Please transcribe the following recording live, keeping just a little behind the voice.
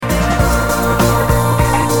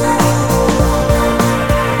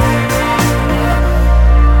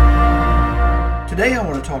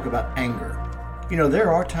Anger.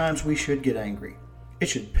 There are times we should get angry. It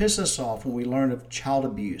should piss us off when we learn of child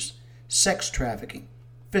abuse, sex trafficking,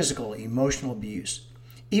 physical, emotional abuse.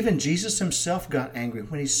 Even Jesus himself got angry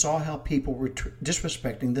when he saw how people were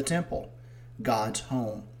disrespecting the temple, God's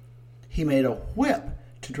home. He made a whip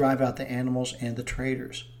to drive out the animals and the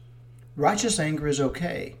traders. Righteous anger is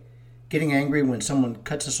okay. Getting angry when someone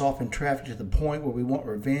cuts us off in traffic to the point where we want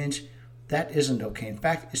revenge, that isn't okay. In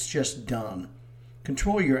fact, it's just dumb.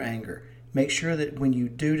 Control your anger. Make sure that when you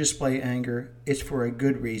do display anger, it's for a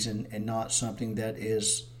good reason and not something that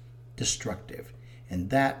is destructive. And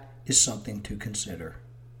that is something to consider.